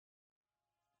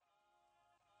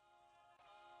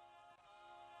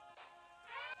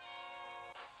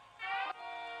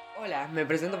Hola, me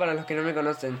presento para los que no me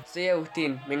conocen. Soy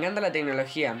Agustín, me encanta la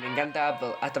tecnología, me encanta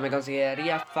Apple, hasta me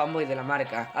consideraría fanboy de la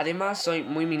marca. Además, soy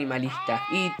muy minimalista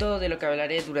y todo de lo que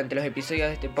hablaré durante los episodios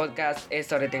de este podcast es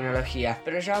sobre tecnología.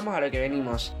 Pero ya vamos a lo que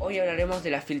venimos. Hoy hablaremos de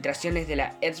las filtraciones de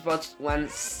la Xbox One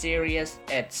Series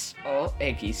X o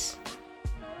X.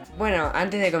 Bueno,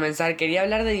 antes de comenzar quería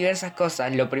hablar de diversas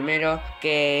cosas. Lo primero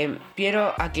que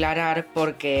quiero aclarar,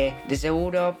 porque de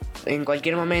seguro en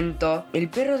cualquier momento el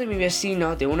perro de mi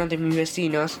vecino, de uno de mis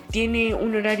vecinos, tiene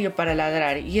un horario para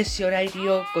ladrar y ese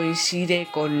horario coincide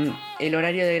con el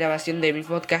horario de grabación de mi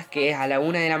podcast, que es a la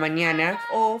 1 de la mañana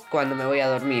o cuando me voy a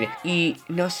dormir. Y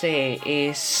no sé,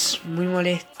 es muy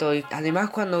molesto y además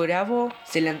cuando grabo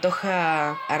se le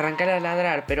antoja arrancar a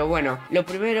ladrar. Pero bueno, lo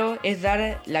primero es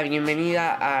dar la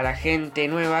bienvenida a la gente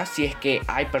nueva, si es que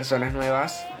hay personas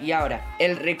nuevas. Y ahora,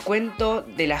 el recuento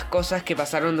de las cosas que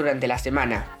pasaron durante la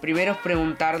semana. Primero es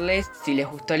preguntarles si les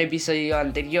gustó el episodio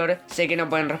anterior. Sé que no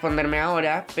pueden responderme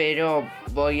ahora, pero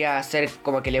voy a hacer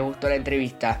como que les gustó la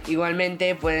entrevista.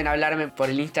 Igualmente pueden hablarme por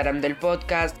el Instagram del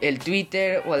podcast, el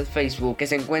Twitter o el Facebook, que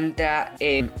se encuentra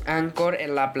en Anchor,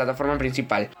 en la plataforma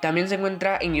principal. También se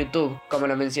encuentra en YouTube, como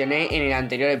lo mencioné en el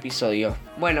anterior episodio.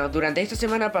 Bueno, durante esta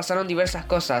semana pasaron diversas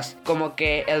cosas, como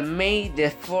que el May the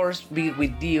Force be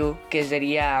with you, que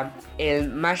sería el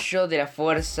mayo de la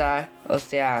fuerza. O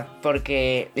sea,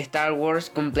 porque Star Wars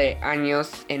cumple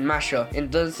años en mayo.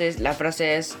 Entonces la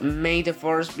frase es May the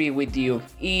Force be with you.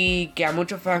 Y que a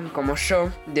muchos fans como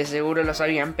yo de seguro lo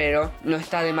sabían, pero no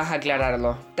está de más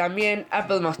aclararlo. También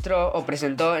Apple mostró o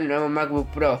presentó el nuevo MacBook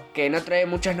Pro, que no trae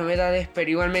muchas novedades, pero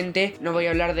igualmente no voy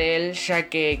a hablar de él ya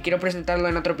que quiero presentarlo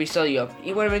en otro episodio.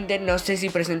 Igualmente no sé si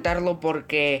presentarlo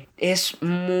porque es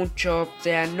mucho, o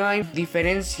sea, no hay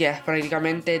diferencias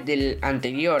prácticamente del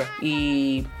anterior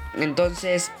y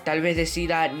entonces tal vez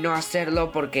decida no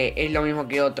hacerlo porque es lo mismo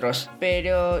que otros.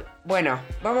 Pero bueno,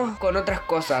 vamos con otras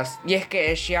cosas. Y es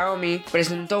que Xiaomi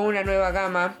presentó una nueva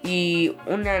gama y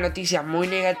una noticia muy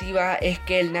negativa es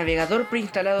que el navegador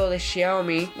preinstalado de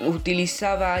Xiaomi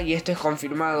utilizaba, y esto es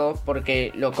confirmado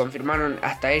porque lo confirmaron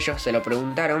hasta ellos, se lo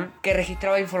preguntaron, que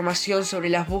registraba información sobre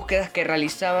las búsquedas que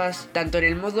realizabas tanto en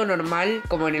el modo normal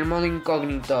como en el modo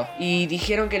incógnito. Y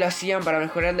dijeron que lo hacían para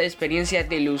mejorar la experiencia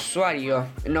del usuario.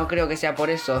 No creo que sea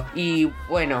por eso. Y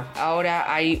bueno,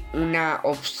 ahora hay una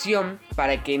opción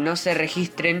para que no se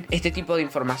registren este tipo de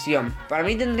información. Para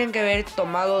mí tendrían que haber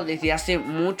tomado desde hace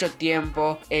mucho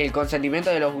tiempo el consentimiento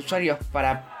de los usuarios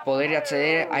para poder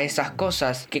acceder a esas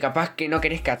cosas que capaz que no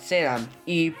querés que accedan.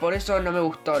 Y por eso no me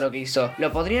gustó lo que hizo.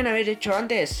 ¿Lo podrían haber hecho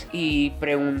antes? Y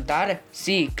preguntar,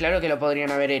 sí, claro que lo podrían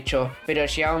haber hecho, pero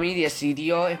Xiaomi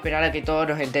decidió esperar a que todos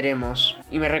nos enteremos.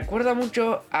 Y me recuerda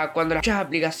mucho a cuando las muchas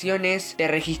aplicaciones te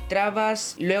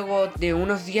registrabas, luego de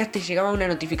unos días te llegaba una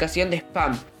notificación de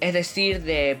spam, es decir,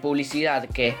 de publicidad,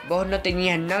 que vos no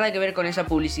tenías nada que ver con esa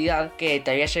publicidad que te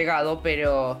había llegado,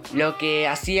 pero lo que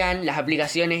hacían las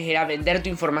aplicaciones era vender tu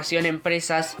información a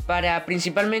empresas para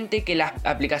principalmente que las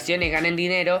aplicaciones ganen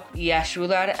dinero y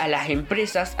ayudar a las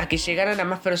empresas a que llegaran a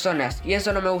más personas. Y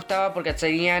eso no me gustaba porque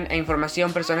accedían a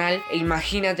información personal e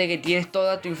imagínate que tienes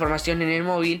toda tu información en el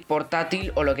móvil,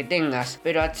 portátil o lo que tengas,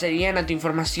 pero accedían a tu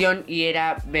información y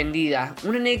era vendida.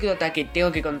 Una anécdota que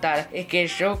tengo que contar es que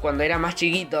yo cuando era más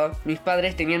chiquito mis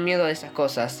padres tenían miedo de esas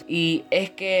cosas y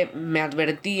es que me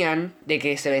advertían de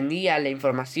que se vendía la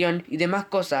información y demás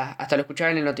cosas, hasta lo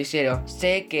escuchaba en el noticiero.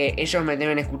 Sé que ellos me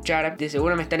deben escuchar, de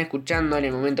seguro me están escuchando en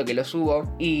el momento que lo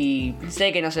subo y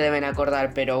sé que no se deben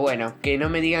acordar, pero bueno, que no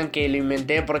me digan que lo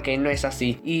inventé porque no es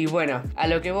así. Y bueno, a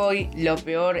lo que voy, lo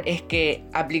peor es que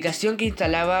aplicación que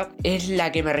instalaba es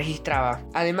la que me registraba.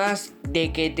 Además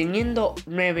de que teniendo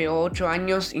 9 o 8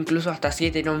 años, incluso hasta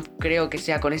 7, no creo que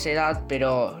sea con esa edad,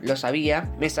 pero lo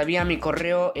sabía, me sabía mi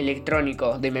correo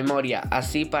electrónico de memoria,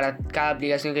 así para cada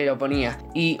aplicación que lo ponía.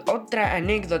 Y otra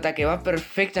anécdota que va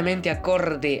perfectamente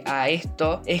acorde a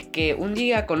esto es que un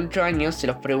día con 8 años se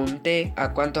los pregunté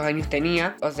a cuántos años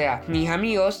tenía. O sea, mis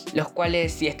amigos, los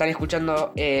cuales si están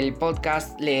escuchando el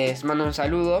podcast les mando un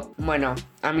saludo. Bueno,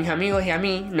 a mis amigos y a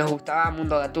mí nos gustaba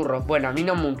Mundo Gaturro. Bueno, a mí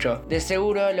no mucho. De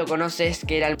seguro lo conoces,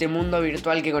 que era este mundo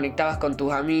virtual que conectabas con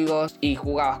tus amigos y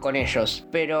jugabas con ellos.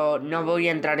 Pero no voy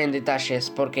a entrar en detalles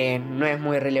porque no es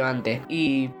muy relevante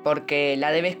y porque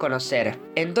la debes conocer.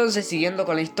 Entonces, siguiendo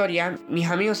con la historia, mis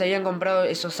amigos habían comprado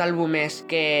esos álbumes álbumes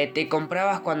que te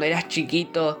comprabas cuando eras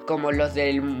chiquito, como los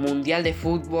del Mundial de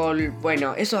Fútbol.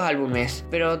 Bueno, esos álbumes,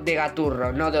 pero de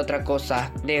gaturro, no de otra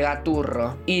cosa, de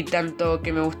gaturro. Y tanto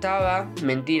que me gustaba,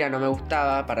 mentira, no me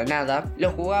gustaba para nada,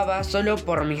 lo jugaba solo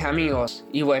por mis amigos.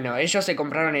 Y bueno, ellos se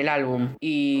compraron el álbum.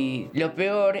 Y lo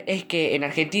peor es que en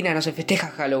Argentina no se festeja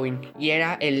Halloween, y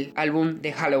era el álbum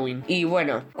de Halloween. Y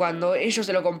bueno, cuando ellos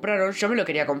se lo compraron, yo me lo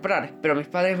quería comprar, pero mis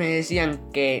padres me decían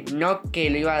que no, que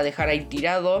lo iba a dejar ahí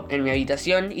tirado en mi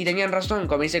habitación, y tenían razón,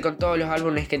 como hice con todos los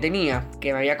álbumes que tenía,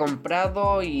 que me había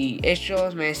comprado, y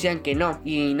ellos me decían que no.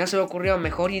 Y no se me ocurrió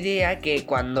mejor idea que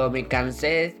cuando me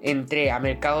cansé, entré a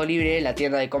Mercado Libre, la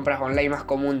tienda de compras online más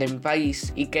común de mi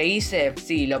país. ¿Y qué hice?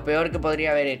 Sí, lo peor que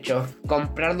podría haber hecho,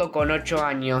 comprarlo con 8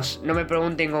 años. No me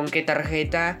pregunten con qué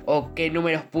tarjeta o qué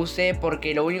números puse,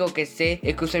 porque lo único que sé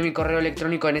es que usé mi correo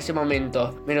electrónico en ese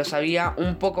momento. Me lo sabía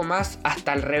un poco más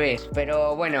hasta al revés,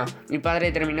 pero bueno, mi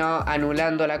padre terminó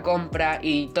anulando la compra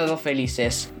y todos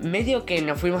felices. Medio que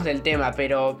nos fuimos del tema,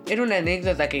 pero era una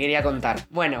anécdota que quería contar.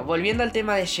 Bueno, volviendo al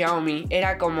tema de Xiaomi,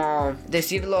 era como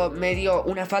decirlo medio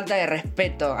una falta de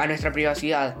respeto a nuestra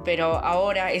privacidad, pero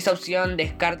ahora esa opción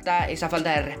descarta esa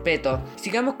falta de respeto.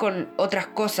 Sigamos con otras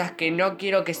cosas que no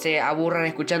quiero que se aburran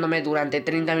escuchándome durante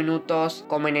 30 minutos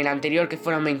como en el anterior, que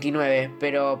fueron 29,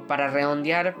 pero para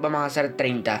redondear vamos a hacer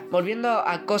 30. Volviendo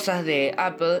a cosas de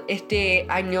Apple, este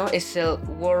año es el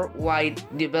Worldwide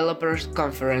Developers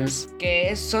Conference,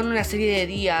 que son una serie de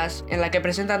días en la que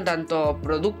presentan tanto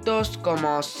productos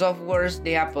como softwares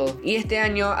de Apple. Y este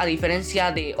año, a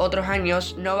diferencia de otros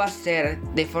años, no va a ser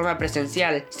de forma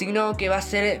presencial, sino que va a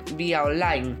ser vía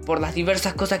online, por las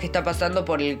diversas cosas que está pasando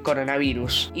por el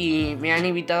coronavirus. Y me han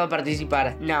invitado a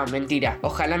participar. No, mentira,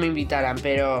 ojalá me invitaran,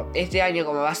 pero este año,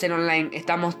 como va a ser online,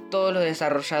 estamos todos los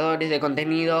desarrolladores de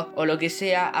contenido o lo que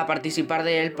sea a participar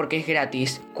de él porque es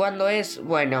gratis. ¿Cuándo es?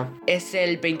 Bueno, es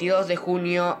el 22 de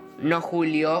junio, no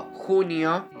julio,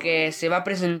 junio, que se va a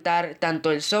presentar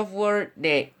tanto el software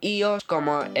de iOS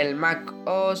como el Mac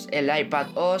OS, el iPad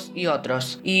OS y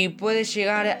otros. Y puede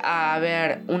llegar a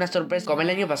haber una sorpresa como el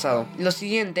año pasado. Lo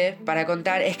siguiente para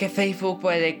contar es que Facebook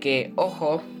puede que,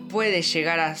 ojo, puede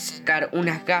llegar a sacar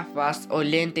unas gafas o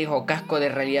lentes o casco de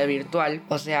realidad virtual.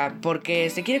 O sea, porque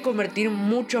se quiere convertir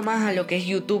mucho más a lo que es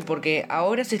YouTube, porque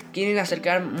ahora se quieren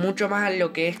acercar mucho más a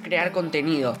lo que es crear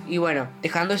contenido. Y bueno,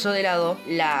 dejando eso de lado,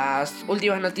 las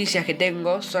últimas noticias que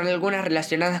tengo son algunas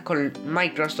relacionadas con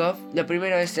Microsoft. Lo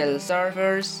primero es el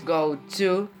Surface Go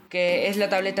 2, que es la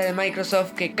tableta de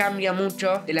Microsoft que cambia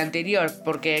mucho de la anterior,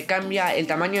 porque cambia el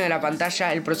tamaño de la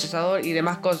pantalla, el procesador y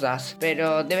demás cosas,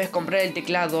 pero debes comprar el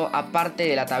teclado aparte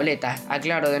de la tableta.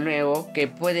 Aclaro de nuevo que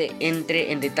puede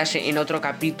entre en detalle en otro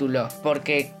capítulo,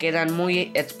 porque quedan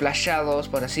muy explayados,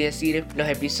 por así decir, los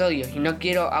episodios y no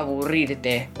quiero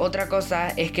aburrirte. Otra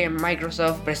cosa es que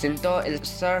Microsoft presentó el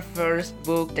Surface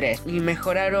Book 3 y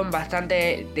mejoraron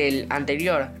bastante del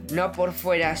anterior, no por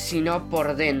fuera sino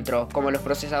por dentro, como los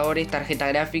procesadores, tarjeta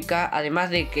gráfica, además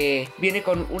de que viene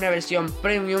con una versión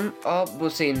premium o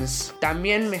buzzins.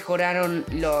 También mejoraron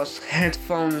los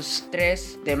Headphones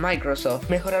 3 de Microsoft,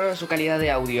 mejoraron su calidad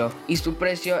de audio y su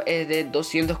precio es de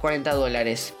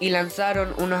 $240. Y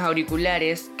lanzaron unos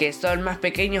auriculares que son más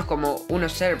pequeños, como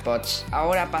unos AirPods.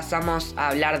 Ahora pasamos a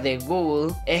hablar de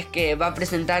Google. Es que va a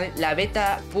presentar la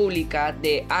beta pública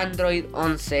de Android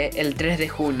 11 el 3 de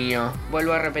junio.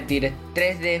 Vuelvo a repetir,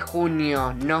 3 de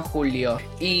junio, no julio.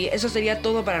 Y eso sería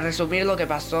todo para resumir lo que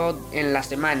pasó en la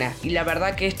semana. Y la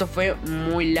verdad que esto fue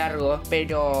muy largo,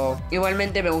 pero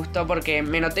igualmente me gustó porque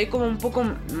me noté como un poco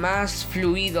más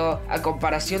fluido a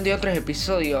comparación de otros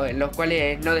episodios en los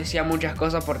cuales no decía muchas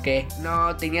cosas porque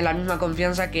no tenía la misma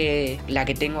confianza que la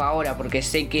que tengo ahora, porque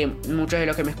sé que muchos de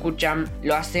los que me escuchan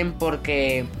lo hacen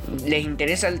porque les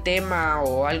interesa el tema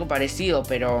o algo parecido,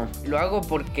 pero lo hago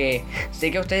porque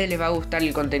sé que a ustedes les va a gustar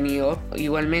el contenido.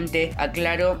 Igualmente,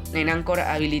 aclaro, en Anchor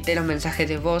habilité los mensajes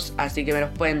de voz, así que me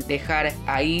los pueden dejar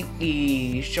ahí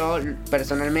y yo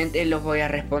personalmente los voy a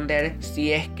responder.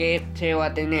 Si es que llego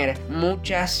a tener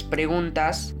muchas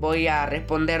preguntas, voy a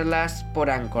responderlas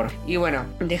por Anchor. Y bueno,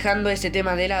 dejando ese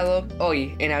tema de lado,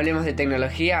 hoy en Hablemos de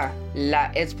Tecnología,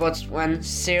 la Xbox One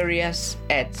Series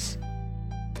X.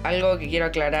 Algo que quiero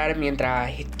aclarar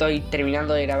mientras estoy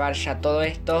terminando de grabar ya todo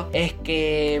esto es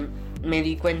que me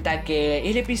di cuenta que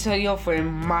el episodio fue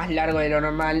más largo de lo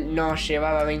normal. No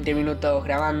llevaba 20 minutos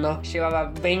grabando,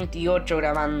 llevaba 28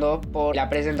 grabando por la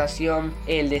presentación,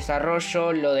 el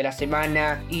desarrollo, lo de la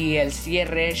semana y el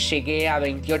cierre. Llegué a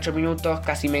 28 minutos,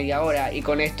 casi media hora, y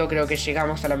con esto creo que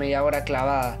llegamos a la media hora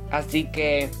clavada. Así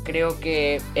que creo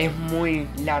que es muy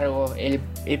largo el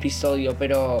episodio,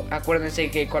 pero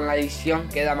acuérdense que con la edición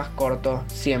queda más corto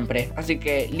siempre. Así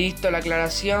que listo la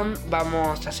aclaración,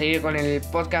 vamos a seguir con el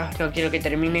podcast. No quiero que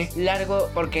termine largo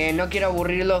porque no quiero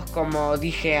aburrirlos como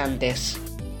dije antes.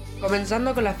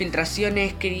 Comenzando con las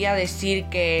filtraciones, quería decir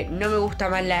que no me gusta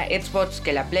más la Xbox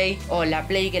que la Play o la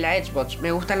Play que la Xbox.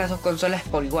 Me gustan las dos consolas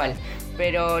por igual.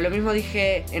 Pero lo mismo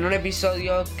dije en un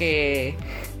episodio, que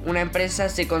una empresa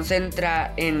se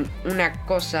concentra en una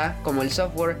cosa como el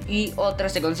software y otra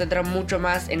se concentra mucho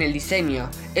más en el diseño.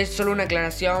 Es solo una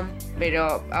aclaración,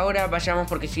 pero ahora vayamos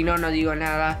porque si no, no digo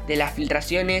nada de las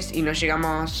filtraciones y no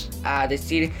llegamos a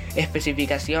decir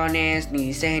especificaciones, ni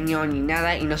diseño, ni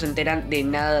nada, y no se enteran de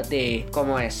nada de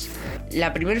cómo es.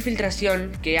 La primera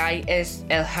filtración que hay es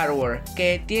el hardware,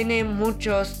 que tiene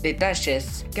muchos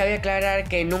detalles. Cabe aclarar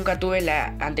que nunca tuve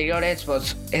la anterior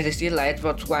Xbox, es decir, la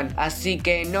Xbox One, así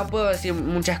que no puedo decir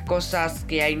muchas cosas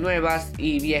que hay nuevas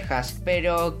y viejas,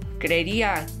 pero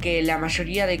creería que la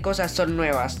mayoría de cosas son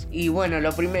nuevas. Y bueno,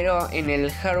 lo primero en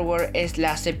el hardware es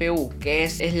la CPU, que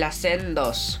es la Zen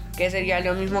 2, que sería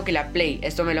lo mismo que la Play.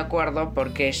 Esto me lo acuerdo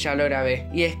porque ya lo grabé,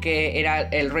 y es que era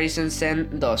el Ryzen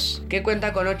Zen 2, que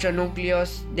cuenta con 8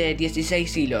 núcleos de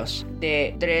 16 hilos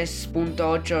de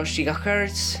 3.8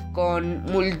 GHz con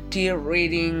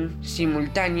multi-reading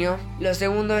simultáneo. Lo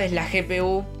segundo es la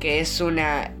GPU, que es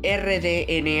una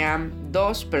RDNA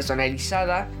 2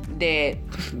 personalizada de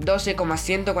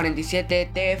 12,147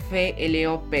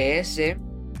 TFLOPS.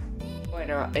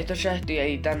 Bueno, esto ya estoy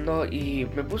editando y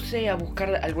me puse a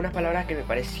buscar algunas palabras que me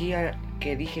parecían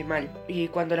que dije mal, y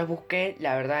cuando las busqué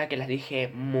la verdad que las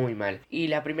dije muy mal. Y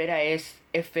la primera es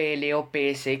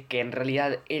FLOPS, que en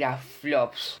realidad era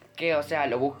flops, que o sea,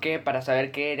 lo busqué para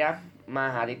saber qué era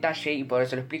más a detalle y por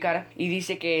eso lo explicar. Y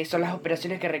dice que son las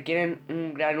operaciones que requieren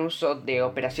un gran uso de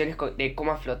operaciones de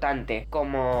coma flotante,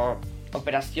 como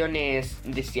operaciones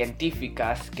de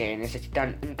científicas que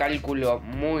necesitan un cálculo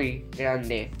muy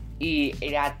grande, y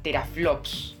era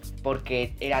teraflops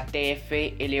porque era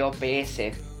TFLOPS,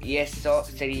 y eso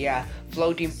sería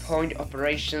Floating Point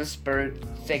Operations per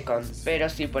Second, pero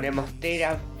si ponemos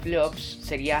teraflops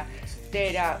sería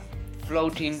Tera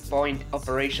Floating Point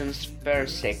Operations per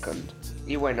Second.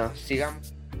 Y bueno,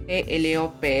 sigamos.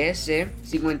 LOPS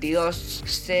 52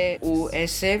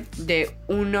 CUS de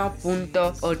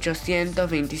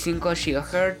 1.825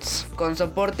 GHz con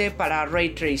soporte para Ray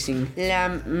Tracing. La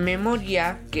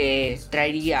memoria que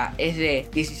traería es de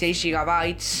 16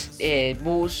 GB,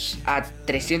 bus a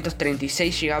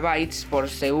 336 GB por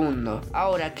segundo.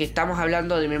 Ahora que estamos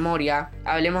hablando de memoria,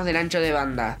 hablemos del ancho de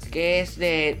banda, que es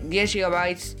de 10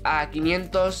 GB a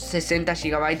 560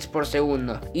 GB por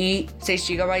segundo y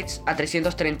 6 GB a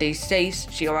 336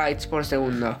 GB por segundo.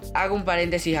 Hago un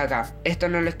paréntesis acá, esto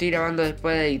no lo estoy grabando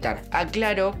después de editar.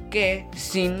 Aclaro que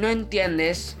si no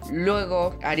entiendes,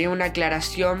 luego haré una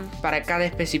aclaración para cada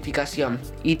especificación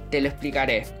y te lo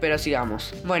explicaré, pero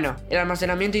sigamos. Bueno, el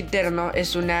almacenamiento interno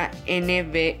es una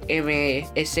NVMe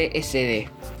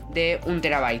SSD de 1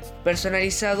 TB,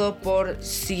 personalizado por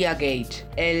Seagate.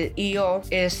 El I/O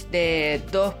es de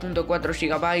 2.4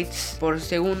 GB por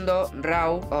segundo,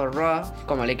 RAW o RAW,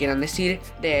 como le quieran decir,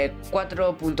 de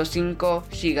 4.5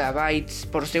 GB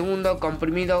por segundo,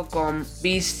 comprimido con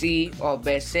BC o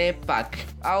BC Pack.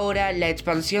 Ahora la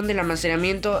expansión del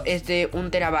almacenamiento es de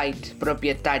 1 TB,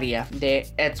 propietaria de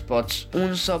Xbox,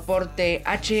 un soporte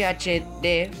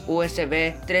HHD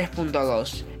USB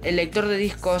 3.2. El lector de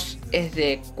discos es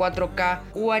de 4K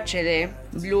UHD,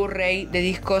 Blu-ray de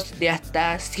discos de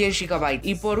hasta 100 GB.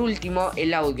 Y por último,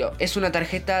 el audio. Es una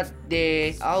tarjeta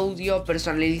de audio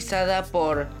personalizada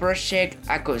por Project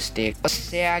Acoustic, o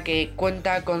sea que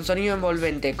cuenta con sonido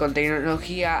envolvente con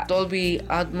tecnología Dolby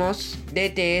Atmos,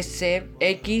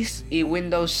 DTS-X y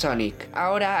Windows Sonic.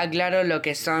 Ahora aclaro lo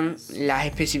que son las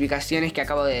especificaciones que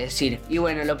acabo de decir. Y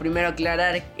bueno, lo primero a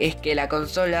aclarar es que la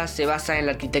consola se basa en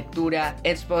la arquitectura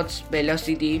Xbox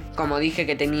Velocity. Como dije,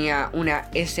 que tenía una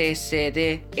SSD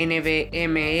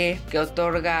NVMe que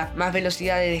otorga más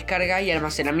velocidad de descarga y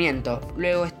almacenamiento.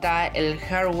 Luego está el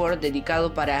hardware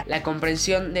dedicado para la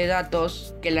comprensión de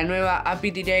datos, que la nueva API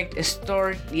Direct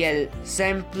Store y el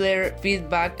Sampler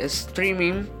Feedback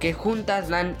Streaming, que juntas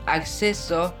dan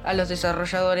acceso a los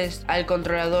desarrolladores al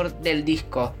controlador del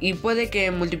disco, y puede que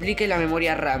multiplique la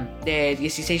memoria RAM de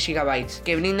 16 GB,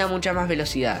 que brinda mucha más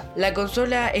velocidad. La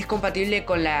consola es compatible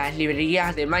con las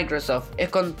librerías de Microsoft, es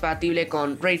compatible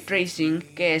con Ray Tracing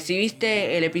tracing, que si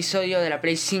viste el episodio de la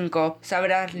Play 5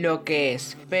 sabrás lo que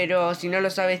es, pero si no lo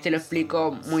sabes te lo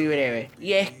explico muy breve.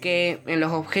 Y es que en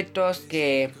los objetos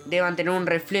que deban tener un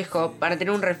reflejo, van a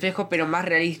tener un reflejo pero más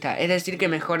realista, es decir que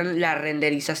mejoran la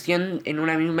renderización en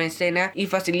una misma escena y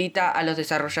facilita a los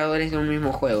desarrolladores de un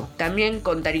mismo juego. También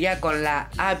contaría con la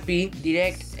API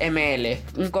DirectML,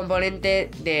 un componente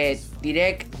de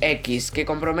DirectX que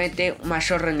compromete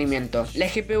mayor rendimiento. La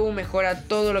GPU mejora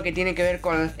todo lo que tiene que ver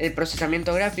con el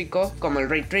procesamiento gráfico, como el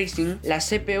ray tracing. La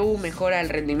CPU mejora el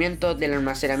rendimiento del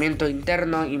almacenamiento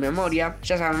interno y memoria,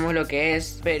 ya sabemos lo que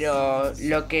es, pero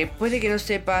lo que puede que no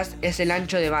sepas es el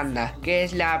ancho de banda, que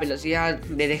es la velocidad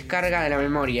de descarga de la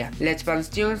memoria. La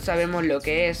expansión sabemos lo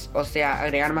que es, o sea,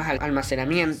 agregar más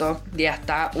almacenamiento de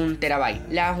hasta 1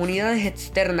 TB. Las unidades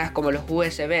externas como los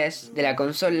USBs de la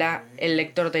consola, el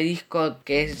lector de disco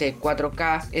que es de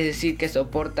 4K, es decir que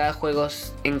soporta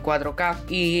juegos en 4K,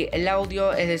 y el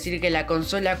audio, es decir que la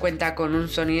consola cuenta con un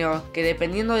sonido que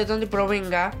dependiendo de dónde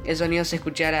provenga, el sonido se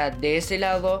escuchará de ese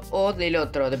lado o del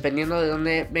otro, dependiendo de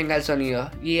dónde venga el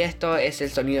sonido, y esto es el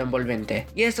sonido envolvente.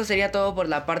 Y esto sería todo por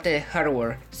la parte de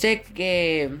hardware. Sé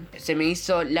que se me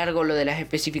hizo largo lo de las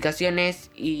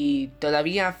especificaciones y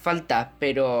todavía falta,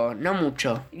 pero no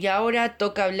mucho. Y ahora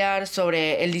toca hablar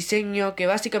sobre el diseño, que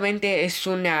básicamente es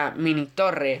una mini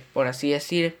torre, por así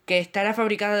decir, que estará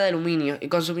fabricada de aluminio y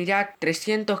consumirá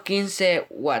 315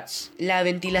 watts. La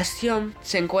ventilación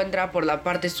se encuentra por la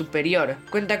parte superior.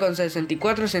 Cuenta con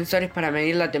 64 sensores para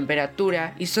medir la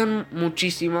temperatura y son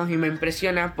muchísimos, y me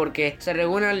impresiona porque se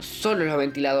regulan solo los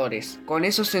ventiladores. Con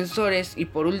esos sensores, y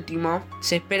por último,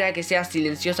 se espera que sea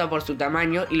silenciosa por su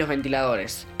tamaño y los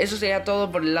ventiladores. Eso sería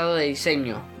todo por el lado de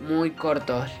diseño. Muy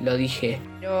corto, lo dije.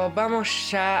 Pero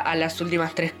vamos ya a las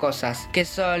últimas 3 cosas, que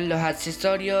son los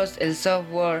accesorios, el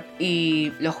software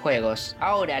y los juegos.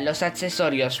 Ahora, los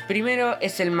accesorios. Primero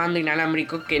es el mando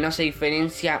inalámbrico, que no se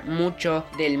diferencia mucho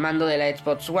del mando de la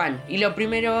Xbox One. Y lo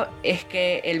primero es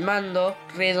que el mando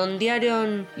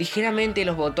redondearon ligeramente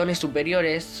los botones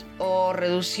superiores o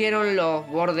reducieron los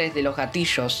bordes de los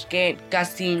gatillos, que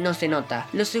casi no se nota.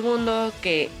 Lo segundo,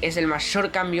 que es el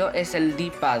mayor cambio, es el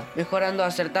D-pad, mejorando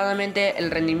acertadamente el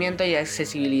rendimiento y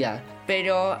accesibilidad.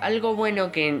 Pero algo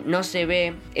bueno que no se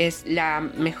ve es la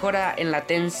mejora en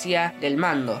latencia del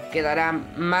mando, que dará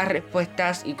más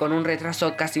respuestas y con un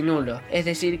retraso casi nulo, es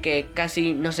decir que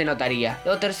casi no se notaría.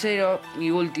 Lo tercero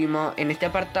y último en este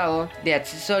apartado de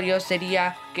accesorios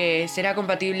sería que será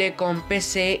compatible con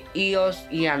PC, iOS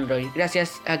y Android,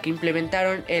 gracias a que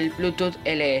implementaron el Bluetooth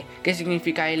LE. ¿Qué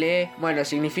significa LE? Bueno,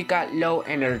 significa Low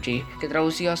Energy, que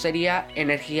traducido sería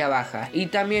energía baja, y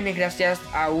también es gracias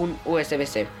a un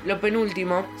USB-C. Lo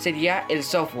penúltimo sería el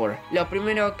software. Lo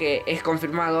primero que es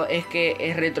confirmado es que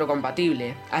es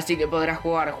retrocompatible, así que podrás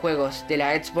jugar juegos de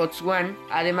la Xbox One,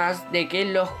 además de que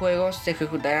los juegos se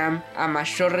ejecutarán a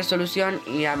mayor resolución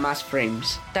y a más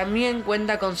frames. También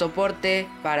cuenta con soporte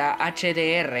para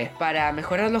HDR, para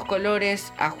mejorar los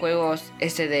colores a juegos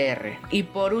SDR. Y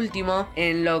por último,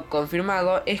 en lo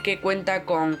confirmado es que cuenta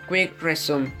con Quick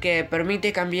Resume, que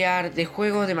permite cambiar de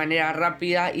juegos de manera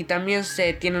rápida, y también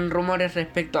se tienen rumores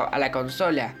respecto a la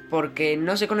consola, porque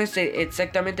no se conoce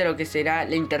exactamente lo que será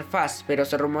la interfaz, pero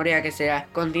se rumorea que será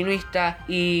continuista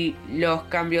y los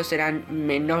cambios serán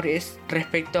menores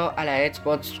respecto a la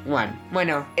Xbox One.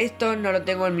 Bueno, esto no lo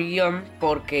tengo en mi guión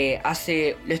porque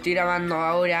lo estoy grabando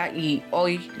ahora y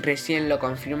hoy recién lo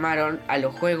confirmaron, a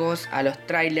los juegos, a los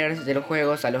trailers de los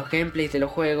juegos, a los gameplays de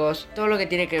los juegos, todo lo que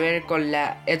tiene que ver con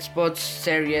la Xbox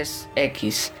Series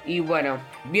X. Y bueno,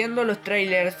 viendo los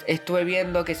trailers estuve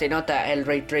viendo que se nota el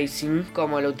ray tracing,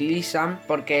 como lo utilizan,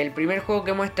 porque el primer juego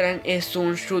que muestran es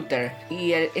un shooter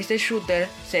y ese shooter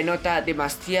se nota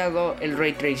demasiado el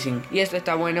ray tracing, y eso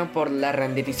está bueno por la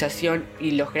renderización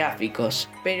y los gráficos.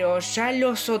 Pero ya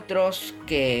los otros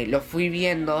que los fui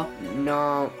viendo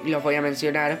no los voy a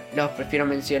mencionar, los prefiero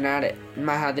mencionar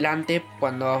más adelante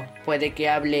cuando puede que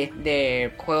hable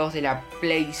de juegos de la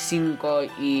Play 5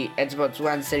 y Xbox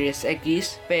One Series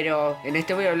X, pero en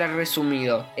este voy a hablar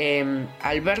resumido.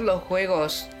 Al ver los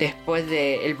juegos después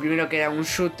del primero, que era un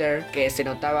shooter que se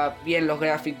notaba bien los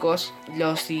gráficos,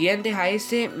 los siguientes a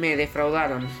ese me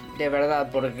defraudaron, de verdad,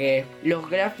 porque los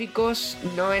gráficos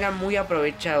no eran muy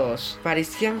aprovechados,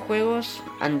 parecían juegos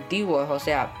antiguos, o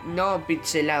sea, no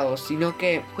pixelados, sino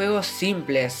que juegos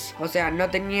simples, o sea, no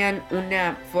tenían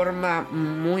una forma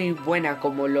muy buena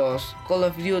como los Call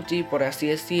of Duty, por así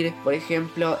decir. Por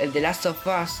ejemplo, el The Last of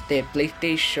Us de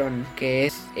PlayStation, que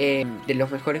es de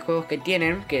los mejores juegos que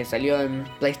tienen, que salió en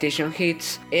PlayStation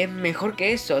Hits, es mejor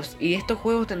que esos, y estos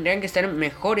juegos tendrían que ser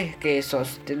mejores que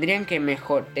esos, tendrían que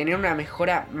tener una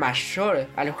mejora mayor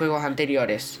a los juegos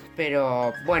anteriores.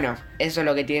 pero bueno, eso es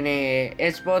lo que tiene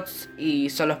Xbox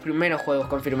y son los primeros juegos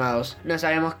confirmados. No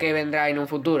sabemos qué vendrá en un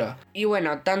futuro. Y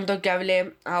bueno, tanto que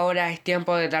hablé, ahora es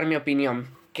tiempo de dar mi opinión,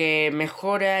 que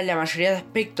mejora la mayoría de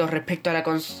aspectos respecto a la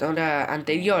consola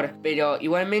anterior, pero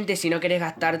igualmente si no querés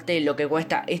gastarte lo que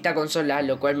cuesta esta consola,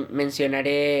 lo cual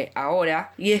mencionaré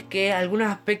ahora, y es que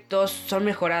algunos aspectos son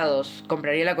mejorados.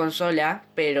 Compraría la consola,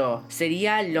 pero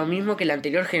sería lo mismo que la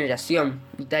anterior generación.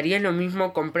 Daría lo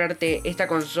mismo comprarte esta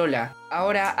consola.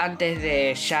 Ahora, antes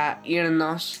de ya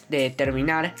irnos, de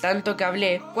terminar, tanto que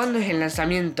hablé, ¿cuándo es el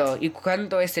lanzamiento y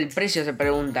cuánto es el precio? Se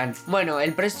preguntan. Bueno,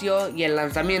 el precio y el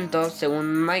lanzamiento,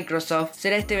 según Microsoft,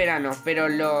 será este verano, pero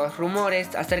los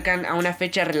rumores acercan a una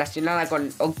fecha relacionada con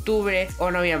octubre o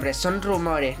noviembre. Son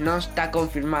rumores, no está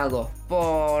confirmado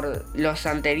por los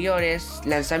anteriores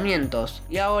lanzamientos.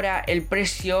 Y ahora el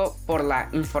precio por la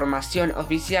información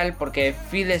oficial, porque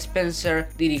Phil Spencer,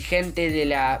 dirigente de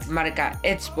la marca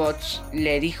Xbox,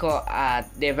 le dijo a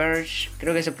The Verge,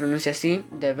 creo que se pronuncia así,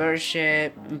 The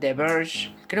Verge,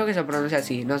 creo que se pronuncia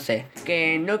así, no sé,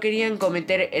 que no querían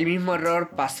cometer el mismo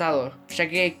error pasado, ya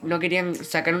que no querían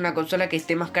sacar una consola que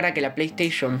esté más cara que la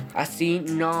PlayStation. Así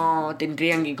no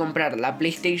tendrían que comprar la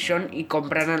PlayStation y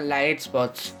compraran la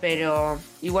Xbox. Pero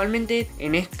igualmente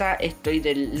en esta estoy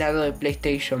del lado de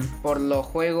PlayStation por los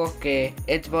juegos que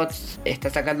Xbox está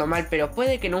sacando mal, pero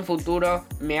puede que en un futuro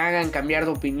me hagan cambiar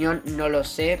de opinión, no lo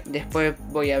sé. Después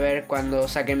voy a ver cuando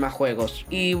saquen más juegos.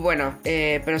 Y bueno,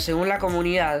 pero según la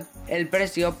comunidad, el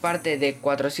precio parte de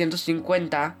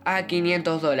 450 a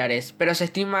 500 dólares, pero se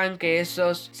estiman que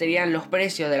esos serían los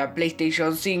precios de la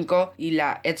PlayStation 5 y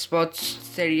la Xbox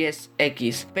Series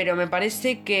X. Pero me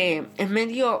parece que es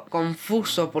medio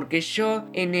confuso, porque yo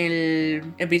en el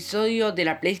episodio de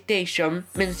la PlayStation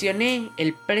mencioné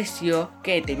el precio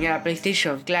que tenía la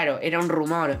PlayStation. Claro, era un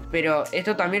rumor, pero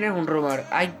esto también es un rumor.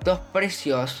 Hay dos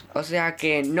precios, o sea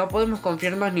que no podemos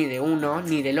confiarnos ni de uno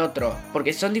ni del otro,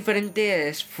 porque son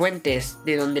diferentes fuentes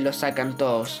de donde lo sacan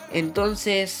todos.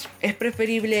 Entonces es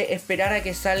preferible esperar a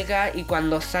que salga, y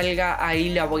cuando salga ahí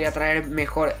la voy a traer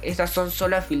mejor. Estas son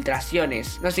solo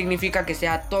filtraciones, no significa que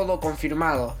sea todo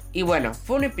confirmado. Y bueno,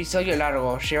 fue un episodio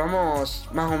largo, llevamos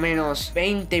más o menos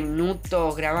 20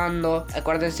 minutos grabando.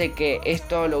 Acuérdense que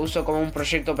esto lo uso como un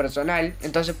proyecto personal,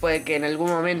 entonces puede que en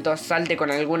algún momento salte con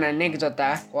alguna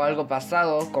anécdota o algo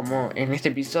pasado, como en este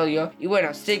episodio. Y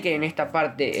bueno, sé que en esta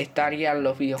parte estarían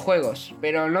los videojuegos,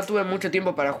 pero no tuve mucho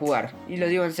tiempo para jugar, y lo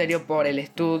digo en serio por el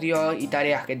estudio y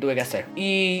tareas que tuve que hacer.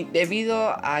 Y debido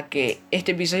a que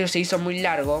este episodio se hizo muy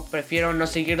largo, prefiero no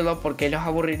seguirlo porque los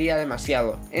aburriría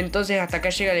demasiado. Entonces hasta acá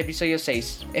llega el episodio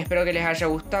 6. Espero que les haya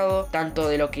gustado, tanto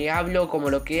de lo que hablo como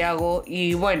lo que hago.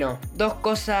 Y bueno, dos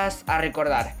cosas a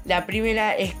recordar. La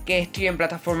primera es que estoy en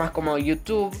plataformas como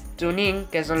YouTube, TuneIn,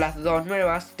 que son las dos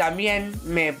nuevas. También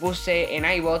me puse en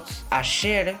iBots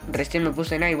ayer, recién me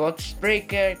puse en iBots,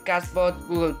 Breaker, Castbot,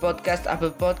 Google Podcast,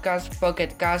 Apple Podcast, Pocket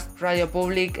Cast, Radio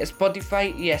Public,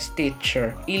 Spotify y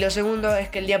Stitcher. Y lo segundo es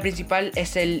que el día principal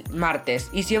es el martes,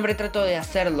 y siempre trato de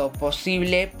hacer lo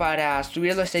posible para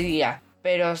subirlo ese día.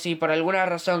 Pero si por alguna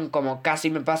razón, como casi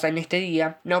me pasa en este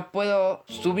día, no puedo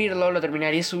subirlo, lo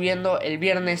terminaría subiendo el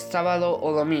viernes, sábado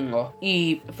o domingo.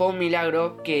 Y fue un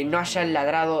milagro que no haya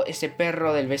ladrado ese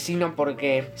perro del vecino,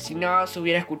 porque si no se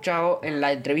hubiera escuchado en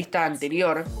la entrevista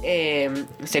anterior,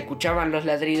 se escuchaban los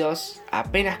ladridos.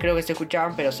 Apenas creo que se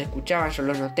escuchaban, pero se escuchaban, yo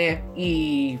los noté.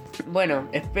 Y bueno,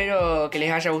 espero que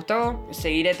les haya gustado.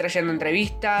 Seguiré trayendo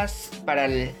entrevistas. Para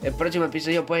el próximo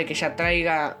episodio puede que ya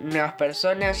traiga nuevas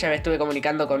personas. Ya me estuve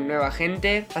comunicando con nueva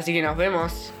gente. Así que nos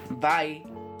vemos. Bye.